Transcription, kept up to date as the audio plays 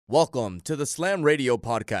Welcome to the Slam Radio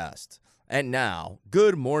Podcast. And now,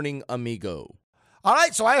 good morning, amigo. All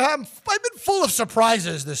right, so I've been full of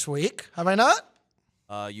surprises this week. Have I not?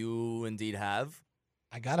 You indeed have.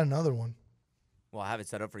 I got another one. Well, I have it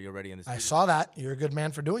set up for you already in the I studio. saw that. You're a good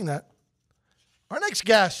man for doing that. Our next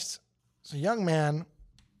guest is a young man.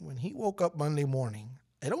 When he woke up Monday morning,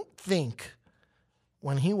 I don't think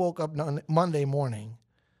when he woke up Monday morning,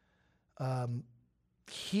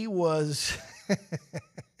 he was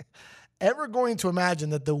ever going to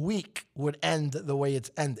imagine that the week would end the way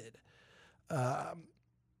it's ended.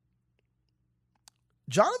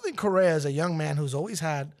 Jonathan Correa is a young man who's always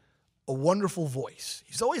had a wonderful voice.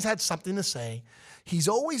 He's always had something to say. He's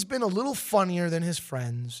always been a little funnier than his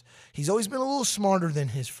friends. He's always been a little smarter than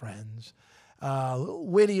his friends, a little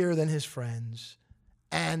wittier than his friends.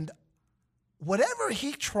 And whatever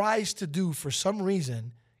he tries to do, for some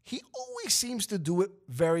reason, he always seems to do it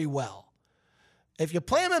very well. If you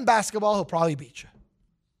play him in basketball, he'll probably beat you,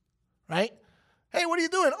 right? Hey, what are you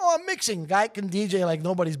doing? Oh, I'm mixing. Guy can DJ like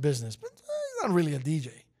nobody's business, but he's not really a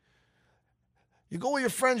DJ. You go with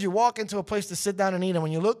your friends, you walk into a place to sit down and eat, and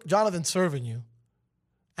when you look, Jonathan's serving you.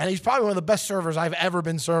 And he's probably one of the best servers I've ever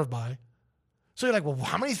been served by. So you're like, well,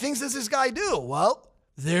 how many things does this guy do? Well,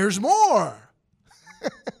 there's more.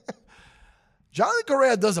 Jonathan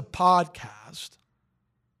Correa does a podcast.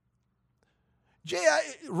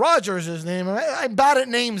 Roger is his name. I'm bad at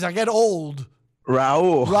names. I get old.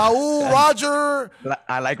 Raul, Roger.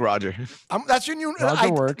 I like Roger. That's your new.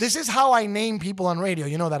 Roger works. This is how I name people on radio.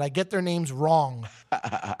 You know that I get their names wrong. So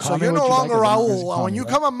Call me you're what no you longer like, as long as you Raul. call When me, you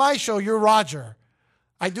right? come on my show, you're Roger.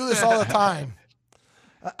 I do this all the time.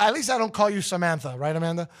 At least I don't call you Samantha, right,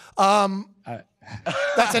 Amanda?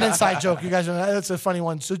 That's an inside joke. You guys know that's a funny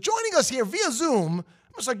one. So joining us here via Zoom,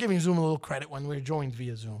 I'm gonna start giving Zoom a little credit when we're joined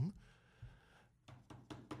via Zoom.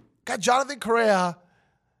 Got Jonathan Correa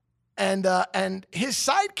and his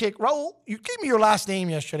sidekick, Raul. You gave me your last name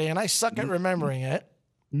yesterday, and I suck at remembering it.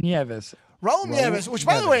 Nieves. Raul Nieves, which,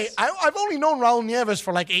 by the way, I've only known Raul Nieves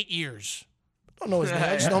for like 8 years. I don't know his name.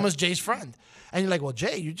 I just know him as Jay's friend. And you're like, well,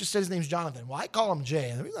 Jay, you just said his name's Jonathan. Well, I call him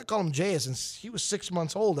Jay. And the reason I call him Jay is since he was 6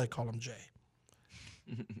 months old, I call him Jay.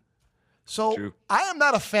 So True. I am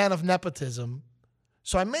not a fan of nepotism.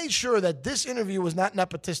 So I made sure that this interview was not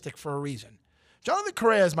nepotistic for a reason. Jonathan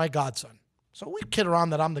Correa is my godson. So we kid around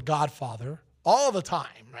that I'm the godfather all the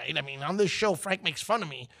time, right? I mean, on this show, Frank makes fun of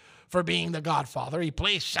me for being the godfather. He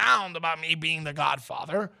plays sound about me being the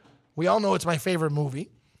godfather. We all know it's my favorite movie.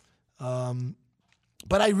 But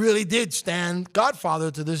I really did stand godfather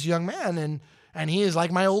to this young man, and he is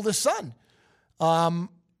like my oldest son,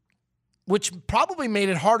 which probably made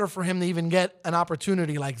it harder for him to even get an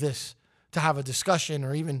opportunity like this to have a discussion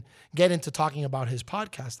or even get into talking about his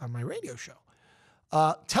podcast on my radio show.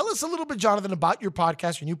 Tell us a little bit, Jonathan, about your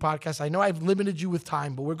podcast, your new podcast. I know I've limited you with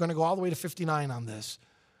time, but we're going to go all the way to 59 on this.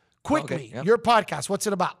 Quickly, Okay, yep. Your podcast, what's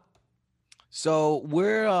it about? So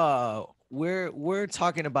we're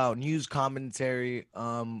talking about news commentary.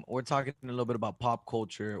 We're talking a little bit about pop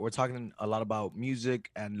culture. We're talking a lot about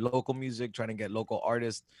music and local music, trying to get local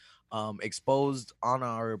artists exposed on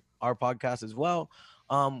our podcast as well.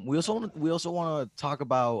 We also want to talk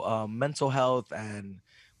about mental health and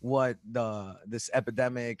what this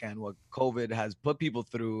epidemic and what COVID has put people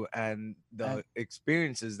through, and the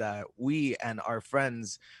experiences that we and our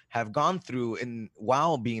friends have gone through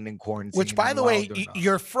while being in quarantine. Which, by and the while way, doing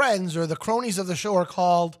your friends or the cronies of the show are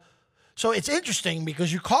called. So it's interesting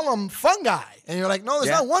because you call them fungi, and you're like, no, there's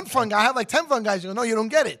not one fungi. I have like 10 fungi. You go, no, you don't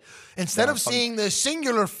get it. Instead of seeing the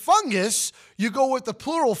singular fungus, you go with the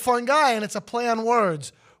plural fungi, and it's a play on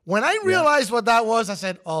words. When I realized what that was, I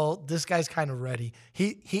said, oh, this guy's kind of ready.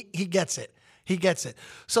 He gets it. He gets it.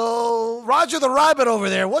 So Roger the Rabbit over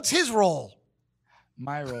there, what's his role?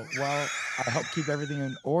 My role. Well, I help keep everything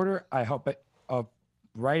in order. I help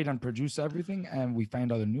write and produce everything, and we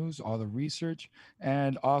find all the news, all the research,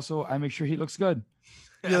 and also I make sure he looks good.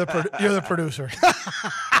 You're the producer.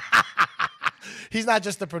 He's not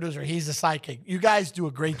just the producer. He's the sidekick. You guys do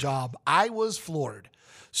a great job. I was floored.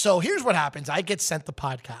 So here's what happens. I get sent the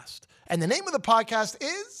podcast. And the name of the podcast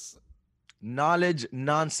is? Knowledge,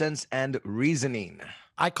 Nonsense, and Reasoning.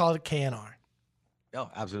 I call it KNR. Oh,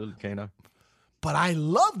 absolutely, Kana. But I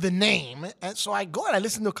love the name. And so I go and I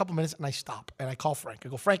listen to a couple minutes and I stop. And I call Frank. I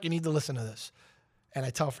go, Frank, you need to listen to this. And I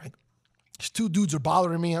tell Frank, these two dudes are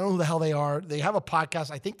bothering me. I don't know who the hell they are. They have a podcast.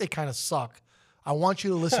 I think they kind of suck. I want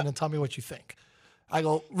you to listen and tell me what you think. I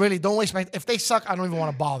go, really, don't waste my... If they suck, I don't even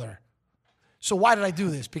want to bother. So why did I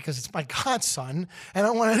do this? Because it's my godson, and I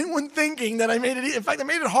don't want anyone thinking that I made it. In fact, I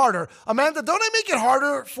made it harder. Amanda, don't I make it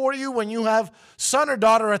harder for you when you have son or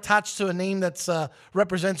daughter attached to a name that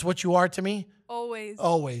represents what you are to me? Always.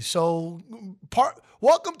 Always. So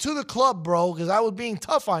welcome to the club, bro, because I was being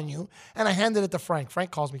tough on you, and I handed it to Frank.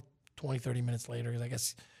 Frank calls me 20, 30 minutes later. I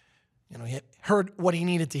guess, he had heard what he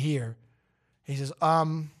needed to hear. He says,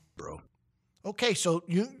 bro. Okay, so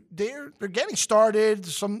they're getting started.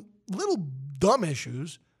 Some little dumb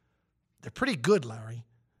issues. They're pretty good, Larry.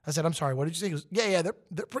 I said, I'm sorry, what did you say? He goes, yeah,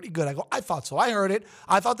 they're pretty good. I go, I thought so. I heard it.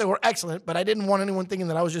 I thought they were excellent, but I didn't want anyone thinking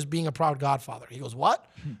that I was just being a proud godfather. He goes, what?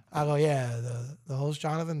 I go, yeah, the host,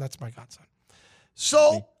 Jonathan, that's my godson.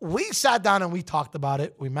 So we sat down and we talked about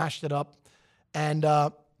it. We mashed it up. And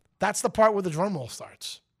that's the part where the drum roll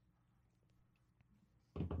starts.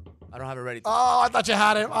 I don't have it ready. Oh, I thought you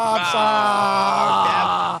had it. Oh, I'm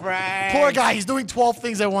sorry. Poor guy. He's doing 12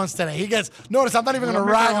 things at once today. Notice I'm not even going to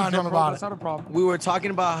rag on him about That's it. not a problem. We were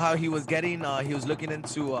talking about how he was getting, he was looking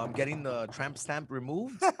into getting the tramp stamp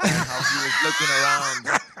removed. And how he was looking around.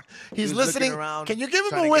 He's looking listening. around, Can you give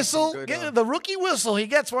him trying a to get some whistle? good, The rookie whistle. He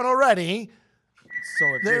gets one already. So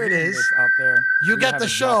if There you're it hearing is. this out there, You we get have the a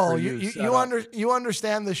job show. for You Set up.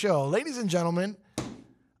 understand the show. Ladies and gentlemen,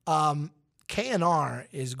 KNR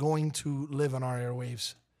is going to live on our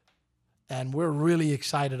airwaves. And we're really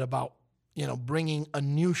excited about, bringing a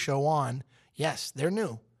new show on. Yes, they're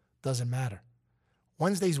new. Doesn't matter.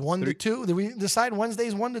 Wednesdays 1 to 2. Did we decide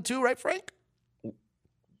Wednesdays 1 to 2, right, Frank?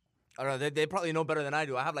 I don't know. They probably know better than I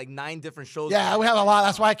do. I have like 9 different shows. Yeah, we have a lot.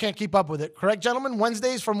 That's why I can't keep up with it. Correct, gentlemen?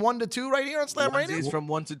 Wednesdays from 1 to 2 right here on Slam Radio? Wednesdays from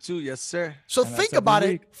 1 to 2, yes, sir. So And think that's every about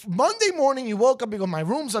week. it. Monday morning, you woke up, you go, my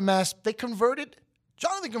room's a mess.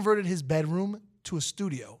 Jonathan converted his bedroom to a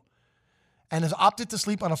studio and has opted to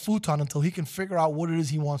sleep on a futon until he can figure out what it is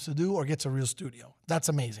he wants to do or gets a real studio. That's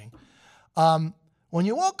amazing. When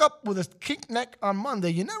you woke up with a kick neck on Monday,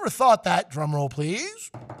 you never thought that, drum roll please,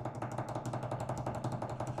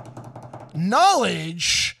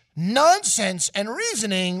 knowledge, nonsense, and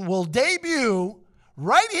reasoning will debut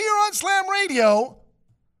right here on Slam Radio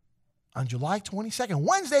on July 22nd.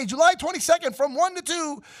 Wednesday, July 22nd from 1 to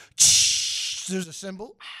 2. There's a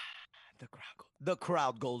symbol. The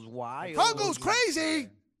crowd goes wild. Crowd goes crazy.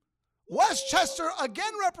 Westchester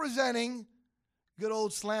again representing good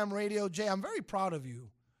old Slam Radio. Jay, I'm very proud of you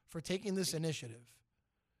for taking this initiative.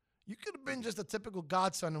 You could have been just a typical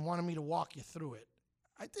godson and wanted me to walk you through it.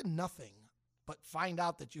 I did nothing but find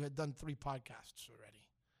out that you had done 3 podcasts already.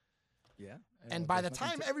 Yeah. And by the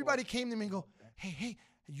time everybody came to me and go, hey,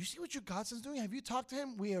 you see what your godson's doing? Have you talked to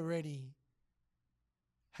him? We already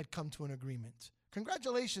had come to an agreement.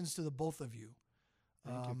 Congratulations to the both of you.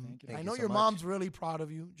 Thank you. I Thank know you so your much. mom's really proud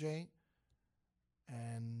of you, Jay.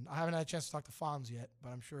 And I haven't had a chance to talk to Fonz yet, but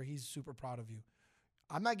I'm sure he's super proud of you.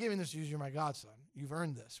 I'm not giving this to you 'cause you're my godson. You've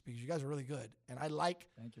earned this because you guys are really good. And I like,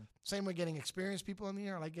 Thank you. same way getting experienced people in the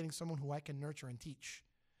air, I like getting someone who I can nurture and teach.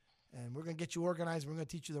 And we're going to get you organized. We're going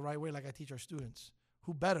to teach you the right way like I teach our students.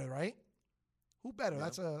 Who better, right? Who better? Yeah.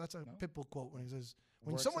 That's a Pitbull quote when he says,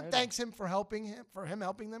 when We're someone excited. thanks him for helping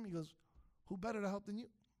them, he goes, who better to help than you?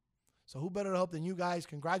 So who better to help than you guys?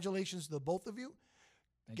 Congratulations to the both of you.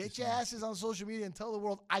 Thank you Get so your much. asses on social media and tell the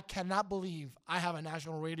world, I cannot believe I have a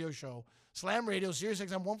national radio show. Slam Radio, Sirius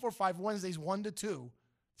XM 145, Wednesdays 1 to 2.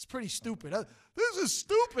 It's pretty stupid. This is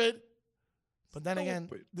stupid. But then again,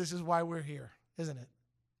 this is why we're here, isn't it?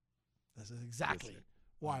 This is exactly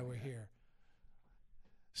why we're here.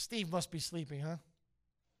 Steve must be sleeping, huh?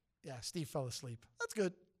 Yeah, Steve fell asleep. That's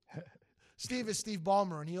good. Steve is Steve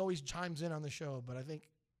Ballmer, and he always chimes in on the show, but I think,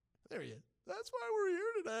 there he is. That's why we're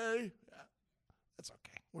here today. Yeah, that's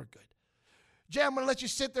okay. We're good. Jay, I'm going to let you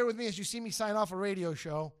sit there with me as you see me sign off a radio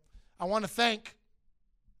show. I want to thank,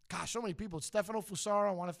 so many people. Stefano Fusaro.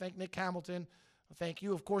 I want to thank Nick Hamilton. Thank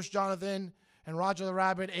you, of course, Jonathan, and Roger the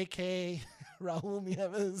Rabbit, a.k.a. Raul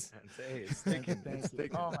Nieves. Hey, it's Thank you. sticking. Thank It's you.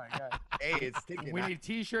 sticking. Oh my God. Hey, it's sticking. We need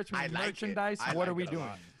T-shirts. We I need like it. merchandise. I What like are we it a doing?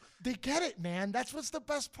 lot. They get it, man. That's what's the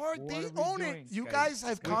best part. What They are we own doing? it. You Guys, guys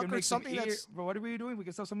have We can conquered make some something that's But what are we doing? We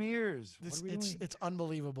can sell some ears. What are we doing? it's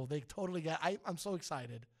unbelievable. They totally get. I'm so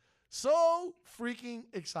excited, so freaking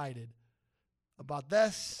excited about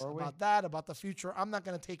this, Are we? about that, about the future. I'm not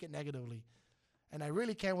gonna take it negatively, and I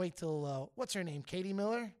really can't wait till what's her name, Katie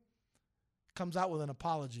Miller, comes out with an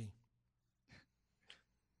apology.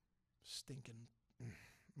 Stinking.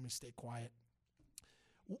 Let me stay quiet.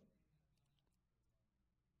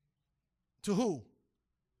 To who?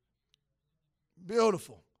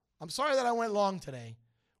 Beautiful. I'm sorry that I went long today.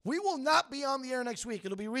 We will not be on the air next week.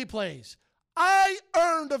 It'll be replays. I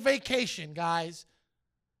earned a vacation, guys.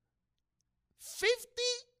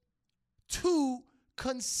 2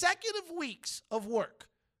 consecutive weeks of work.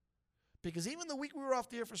 Because even the week we were off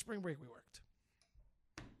the air for spring break, we worked.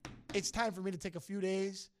 It's time for me to take a few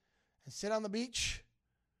days and sit on the beach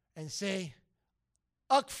and say,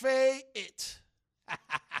 Ukfe it. Oh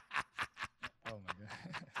my God.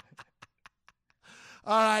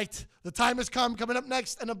 All right, the time has come. Coming up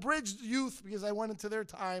next, an abridged youth, because I went into their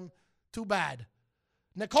time. Too bad.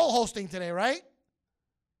 Nicole hosting today, right?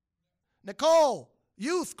 Nicole,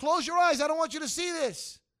 youth, close your eyes. I don't want you to see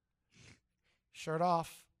this. Shirt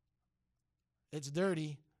off. It's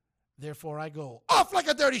dirty. Therefore, I go off like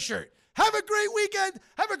a dirty shirt. Have a great weekend.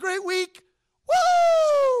 Have a great week.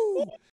 Woo!